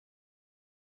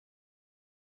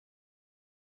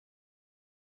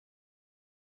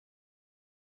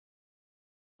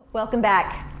Welcome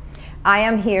back. I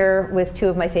am here with two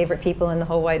of my favorite people in the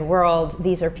whole wide world.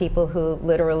 These are people who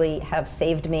literally have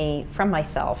saved me from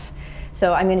myself.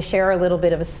 So I'm going to share a little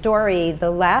bit of a story. The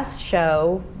last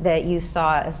show that you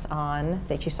saw us on,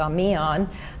 that you saw me on,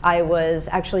 I was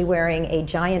actually wearing a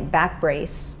giant back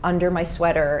brace under my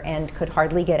sweater and could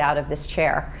hardly get out of this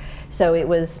chair. So it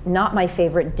was not my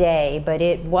favorite day, but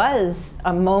it was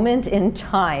a moment in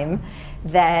time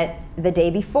that the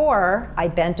day before I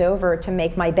bent over to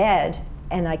make my bed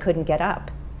and I couldn't get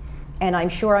up. And I'm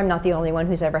sure I'm not the only one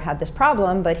who's ever had this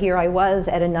problem, but here I was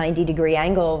at a 90-degree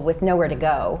angle with nowhere to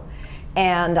go.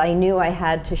 And I knew I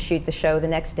had to shoot the show the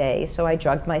next day, so I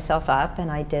drugged myself up and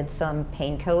I did some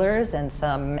painkillers and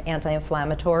some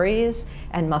anti-inflammatories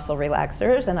and muscle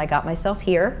relaxers, and I got myself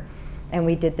here and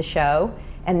we did the show.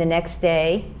 And the next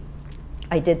day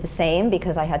I did the same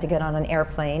because I had to get on an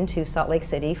airplane to Salt Lake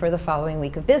City for the following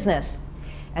week of business.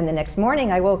 And the next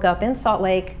morning I woke up in Salt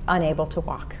Lake unable to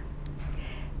walk.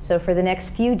 So for the next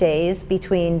few days,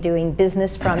 between doing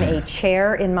business from a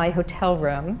chair in my hotel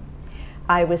room,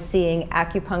 I was seeing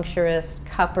acupuncturists,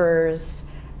 cuppers,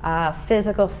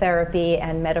 physical therapy,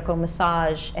 and medical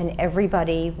massage, and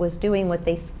everybody was doing what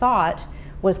they thought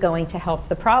was going to help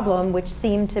the problem, which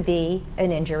seemed to be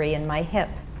an injury in my hip.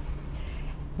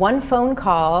 One phone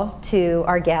call to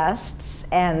our guests,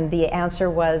 and the answer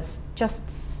was, just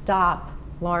stop,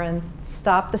 Lauren,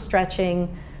 stop the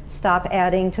stretching, stop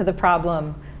adding to the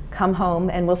problem, come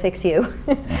home and we'll fix you.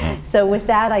 So with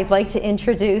that, I'd like to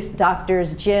introduce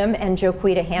Doctors Jim and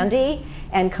JoQueta Handy,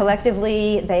 and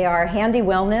collectively they are Handy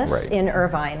Wellness in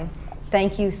Irvine.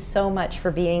 Thank you so much for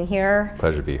being here.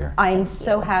 Pleasure to be here. I'm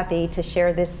so happy to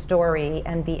share this story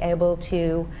and be able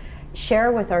to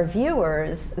share with our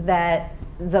viewers that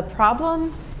the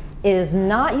problem is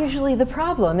not usually the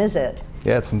problem, is it?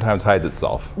 Yeah, it sometimes hides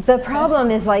itself. The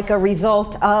problem is like a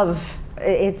result of,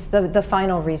 it's the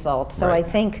final result. So I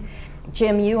think,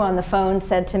 Jim, you on the phone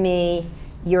said to me,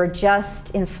 you're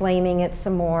just inflaming it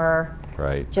some more.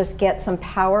 Right. Just get some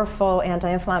powerful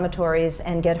anti-inflammatories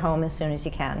and get home as soon as you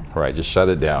can. Right, just shut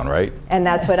it down, right? And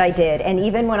that's what I did. And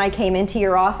even when I came into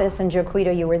your office, and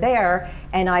JoQueta, you were there,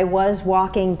 and I was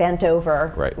walking bent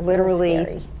over,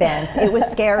 literally bent. It was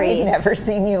scary. I've never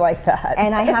seen you like that.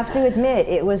 And I have to admit,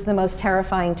 it was the most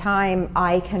terrifying time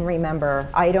I can remember.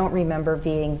 I don't remember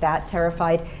being that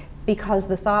terrified, because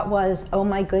the thought was, oh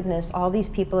my goodness, all these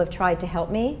people have tried to help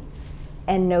me,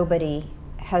 and nobody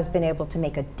has been able to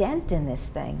make a dent in this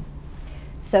thing.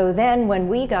 So then when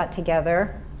we got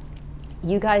together,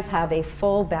 you guys have a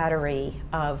full battery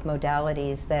of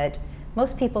modalities that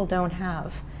most people don't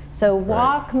have. So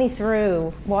walk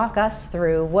us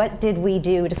through, what did we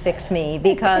do to fix me?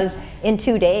 Because in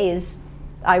 2 days,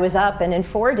 I was up, and in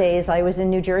 4 days, I was in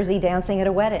New Jersey dancing at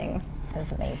a wedding. It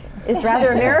was amazing. It's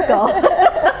rather a miracle.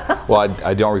 Well,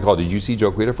 I don't recall, did you see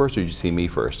JoQueta first, or did you see me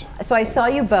first? So I saw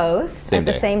you both at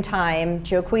the day. same time.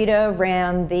 JoQueta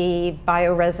ran the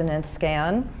bioresonance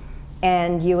scan,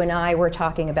 and you and I were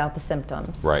talking about the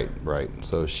symptoms. Right.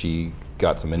 So she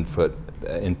got some input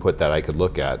that I could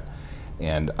look at.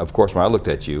 And of course, when I looked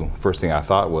at you, first thing I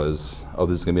thought was, oh,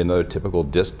 this is going to be another typical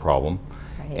disc problem.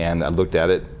 Right. And I looked at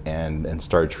it and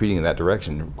started treating in that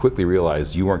direction. Quickly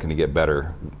realized you weren't going to get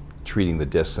better treating the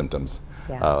disc symptoms.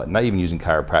 Yeah. Not even using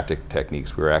chiropractic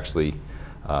techniques. We were actually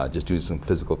just doing some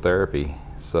physical therapy.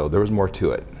 So there was more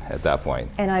to it at that point.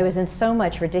 And I was in so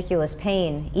much ridiculous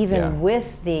pain, even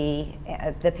with the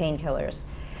painkillers.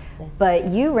 But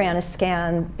you ran a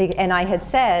scan, and I had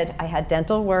said I had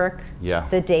dental work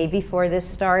the day before this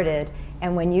started.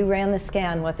 And when you ran the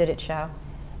scan, what did it show?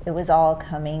 It was all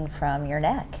coming from your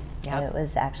neck. Yep. It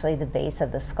was actually the base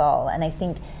of the skull. And I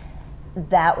think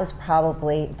that was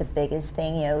probably the biggest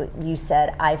thing. You know, you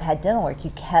said, I've had dental work.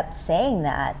 You kept saying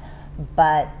that,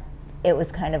 but it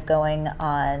was kind of going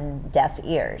on deaf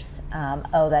ears.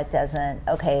 Oh, that doesn't,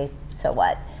 okay, so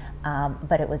what?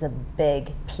 But it was a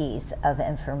big piece of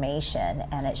information,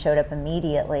 and it showed up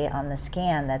immediately on the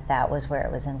scan that was where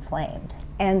it was inflamed.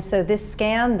 And so this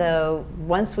scan, though,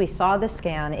 once we saw the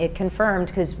scan, it confirmed,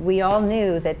 because we all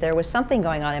knew that there was something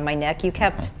going on in my neck. You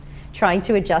kept trying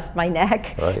to adjust my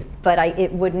neck, but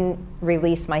it wouldn't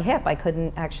release my hip. I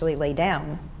couldn't actually lay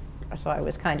down, so I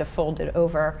was kind of folded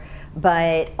over.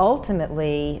 But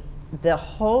ultimately, the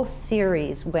whole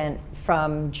series went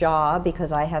from jaw,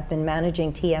 because I have been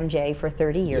managing TMJ for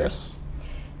 30 years,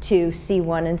 to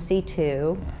C1 and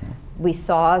C2. We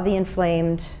saw the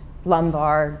inflamed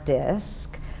lumbar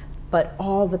disc, but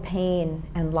all the pain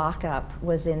and lockup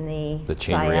was in the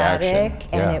chain sciatic, reaction.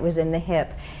 and it was in the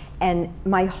hip. And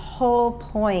my whole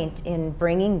point in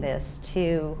bringing this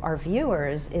to our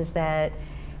viewers is that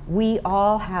we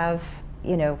all have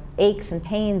aches and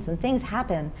pains and things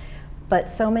happen, but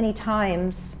so many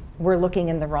times we're looking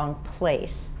in the wrong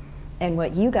place. And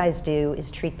what you guys do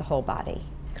is treat the whole body.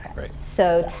 Right.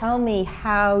 So tell me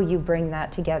how you bring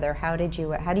that together. How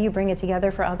do you bring it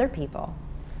together for other people?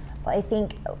 Well, I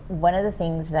think one of the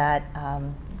things that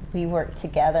we work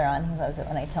together on, he loves it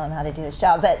when I tell him how to do his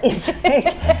job, but it's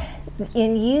like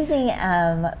in using,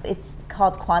 it's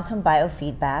called quantum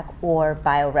biofeedback, or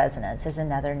bioresonance is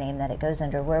another name that it goes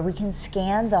under, where we can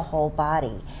scan the whole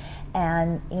body.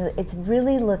 And it's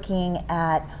really looking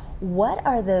at what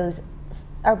are those,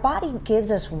 our body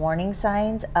gives us warning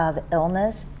signs of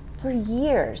illness for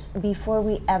years before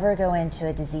we ever go into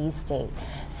a disease state.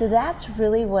 So that's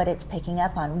really what it's picking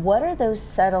up on. What are those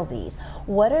subtleties?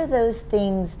 What are those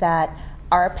things that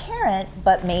are apparent,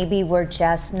 but maybe we're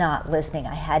just not listening?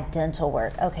 I had dental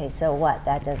work. Okay, so what?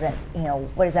 That doesn't,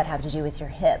 what does that have to do with your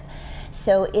hip?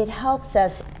 So it helps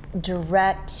us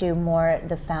direct to more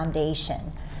the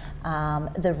foundation,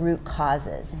 the root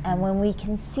causes. And when we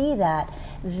can see that,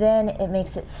 then it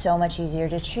makes it so much easier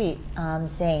to treat.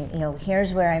 Saying,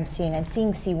 here's where I'm seeing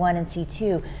C1 and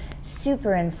C2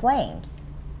 super inflamed.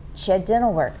 She had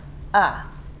dental work.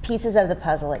 Pieces of the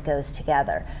puzzle, it goes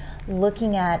together.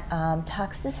 Looking at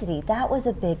toxicity, that was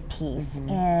a big piece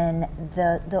in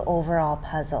the overall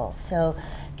puzzle. So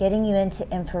getting you into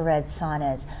infrared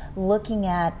saunas, looking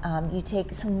at, you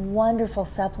take some wonderful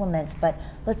supplements, but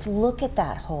let's look at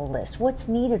that whole list. What's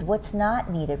needed, what's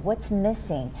not needed, what's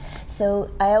missing.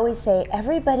 So I always say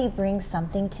everybody brings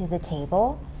something to the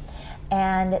table,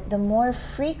 and the more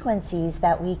frequencies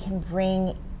that we can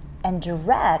bring and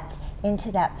direct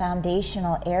into that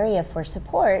foundational area for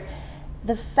support,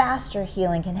 the faster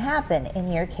healing can happen,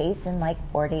 in your case in like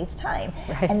 4 days time.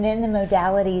 Right. And then the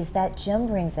modalities that Jim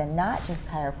brings in, not just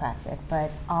chiropractic, but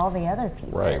all the other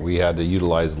pieces. Right, we had to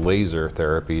utilize laser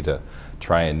therapy to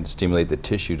try and stimulate the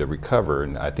tissue to recover,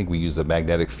 and I think we use a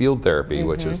magnetic field therapy,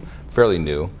 which is fairly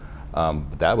new.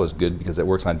 But that was good because it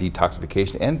works on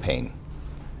detoxification and pain.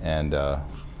 And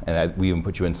we even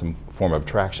put you in some form of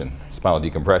traction, spinal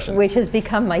decompression. Which has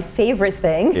become my favorite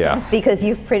thing. Yeah. Because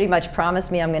you've pretty much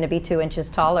promised me I'm going to be 2 inches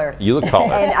taller. You look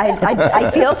taller. And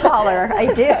I feel taller.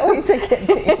 I do. Always a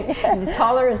good thing.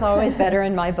 Taller is always better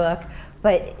in my book.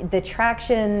 But the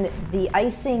traction, the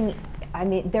icing, I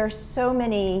mean, there's so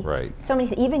many. Right. So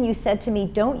many. Even you said to me,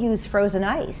 don't use frozen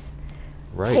ice.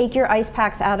 Right. Take your ice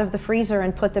packs out of the freezer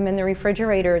and put them in the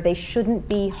refrigerator. They shouldn't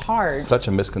be hard. Such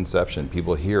a misconception.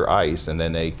 People hear ice and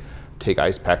then they take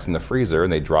ice packs in the freezer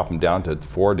and they drop them down to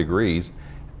 4 degrees.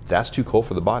 That's too cold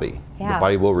for the body. Yeah. The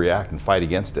body will react and fight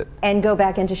against it. And go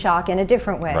back into shock in a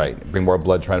different way. Right. Bring more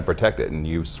blood trying to protect it, and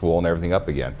you've swollen everything up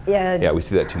again. Yeah. Yeah, we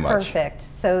see that too much. Perfect.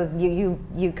 So you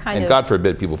kind of. And God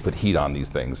forbid people put heat on these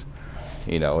things.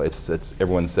 It's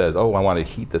everyone says, oh, I want to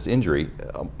heat this injury.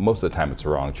 Most of the time it's the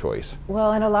wrong choice.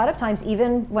 Well, and a lot of times,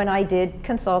 even when I did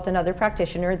consult another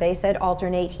practitioner, they said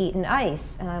alternate heat and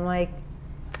ice. And I'm like,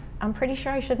 I'm pretty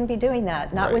sure I shouldn't be doing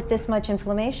that. Not with this much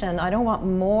inflammation. I don't want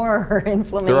more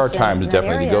inflammation. There are times in that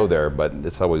definitely area. to go there, but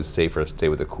it's always safer to stay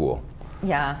with the cool.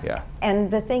 Yeah. Yeah.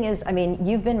 And the thing is, I mean,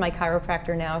 you've been my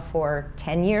chiropractor now for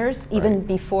 10 years, even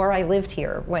before I lived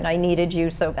here, when I needed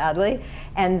you so badly.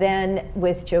 And then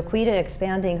with JoQueta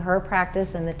expanding her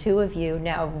practice and the two of you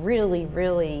now really,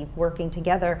 really working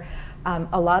together,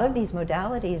 a lot of these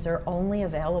modalities are only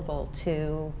available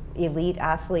to elite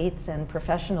athletes and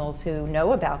professionals who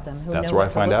know about them. Who That's know where I what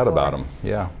to find look out for. about them.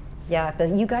 Yeah. Yeah, but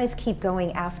you guys keep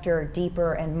going after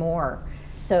deeper and more.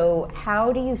 So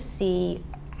how do you see,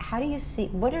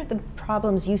 what are the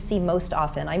problems you see most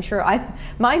often? I'm sure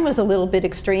mine was a little bit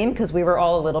extreme because we were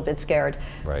all a little bit scared.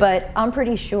 Right. But I'm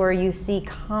pretty sure you see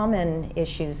common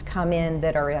issues come in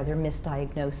that are either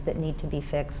misdiagnosed that need to be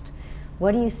fixed.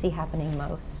 What do you see happening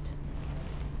most?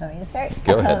 Want me to start?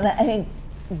 Go ahead. I mean,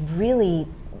 really,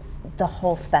 the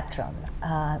whole spectrum.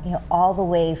 All the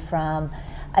way from,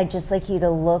 I'd just like you to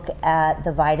look at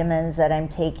the vitamins that I'm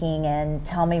taking and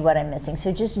tell me what I'm missing.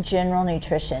 So just general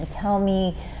nutrition. Tell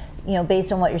me,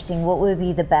 based on what you're seeing, what would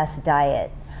be the best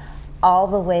diet? All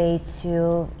the way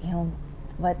to,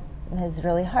 what is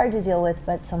really hard to deal with,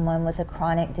 but someone with a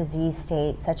chronic disease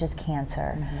state, such as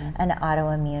cancer, an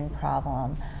autoimmune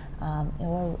problem,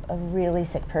 a really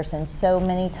sick person. So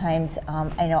many times,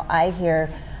 I know I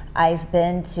just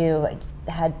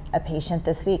had a patient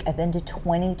this week, I've been to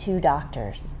 22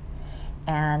 doctors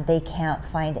and they can't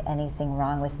find anything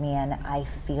wrong with me, and I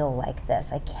feel like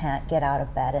this. I can't get out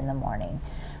of bed in the morning.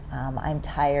 I'm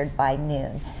tired by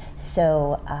noon.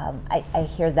 So I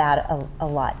hear that a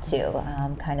lot too,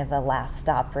 kind of a last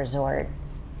stop resort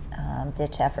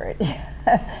ditch effort. No,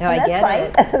 I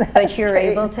get it. But you're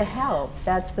great. able to help.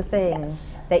 That's the thing.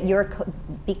 Yes.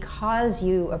 That because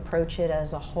you approach it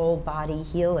as a whole body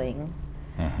healing,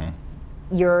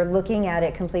 you're looking at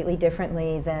it completely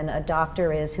differently than a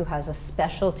doctor is who has a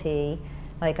specialty.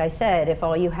 Like I said, if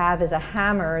all you have is a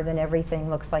hammer, then everything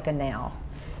looks like a nail.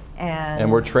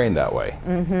 And we're trained that way.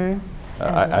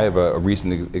 I have a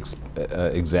recent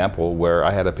example where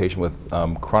I had a patient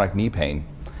with chronic knee pain,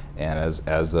 and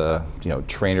as a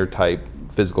trainer type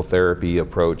physical therapy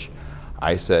approach,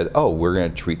 I said, oh, we're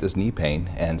going to treat this knee pain,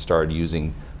 and started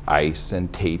using ice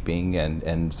and taping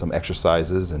and some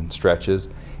exercises and stretches,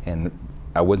 and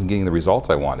I wasn't getting the results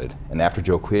I wanted. And after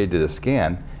JoQueta did a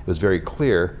scan, it was very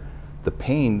clear the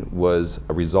pain was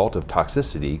a result of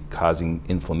toxicity causing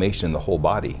inflammation in the whole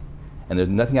body. And there's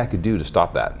nothing I could do to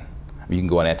stop that. I mean, you can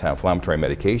go on anti-inflammatory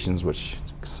medications, which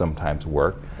sometimes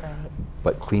work,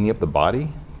 but cleaning up the body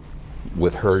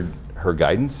with her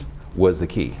guidance was the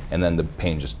key. And then the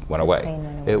pain just went away.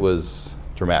 It was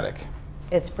dramatic.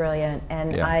 It's brilliant,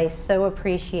 and I so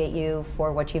appreciate you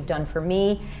for what you've done for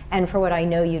me and for what I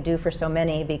know you do for so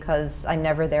many, because I'm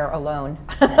never there alone.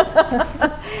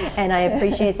 And I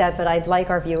appreciate that, but I'd like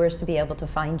our viewers to be able to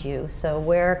find you. So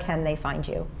where can they find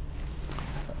you?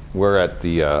 We're at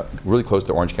the really close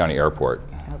to Orange County Airport.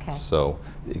 Okay. So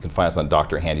you can find us on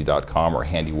drhandy.com or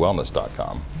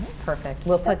handywellness.com. Perfect.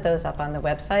 We'll put those up on the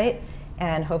website.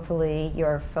 And hopefully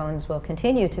your phones will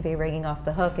continue to be ringing off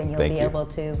the hook, and you'll be able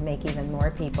to make even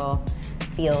more people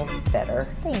feel better.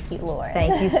 Thank you, Lauren.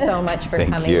 Thank you so much for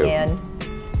coming in.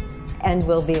 And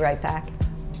we'll be right back.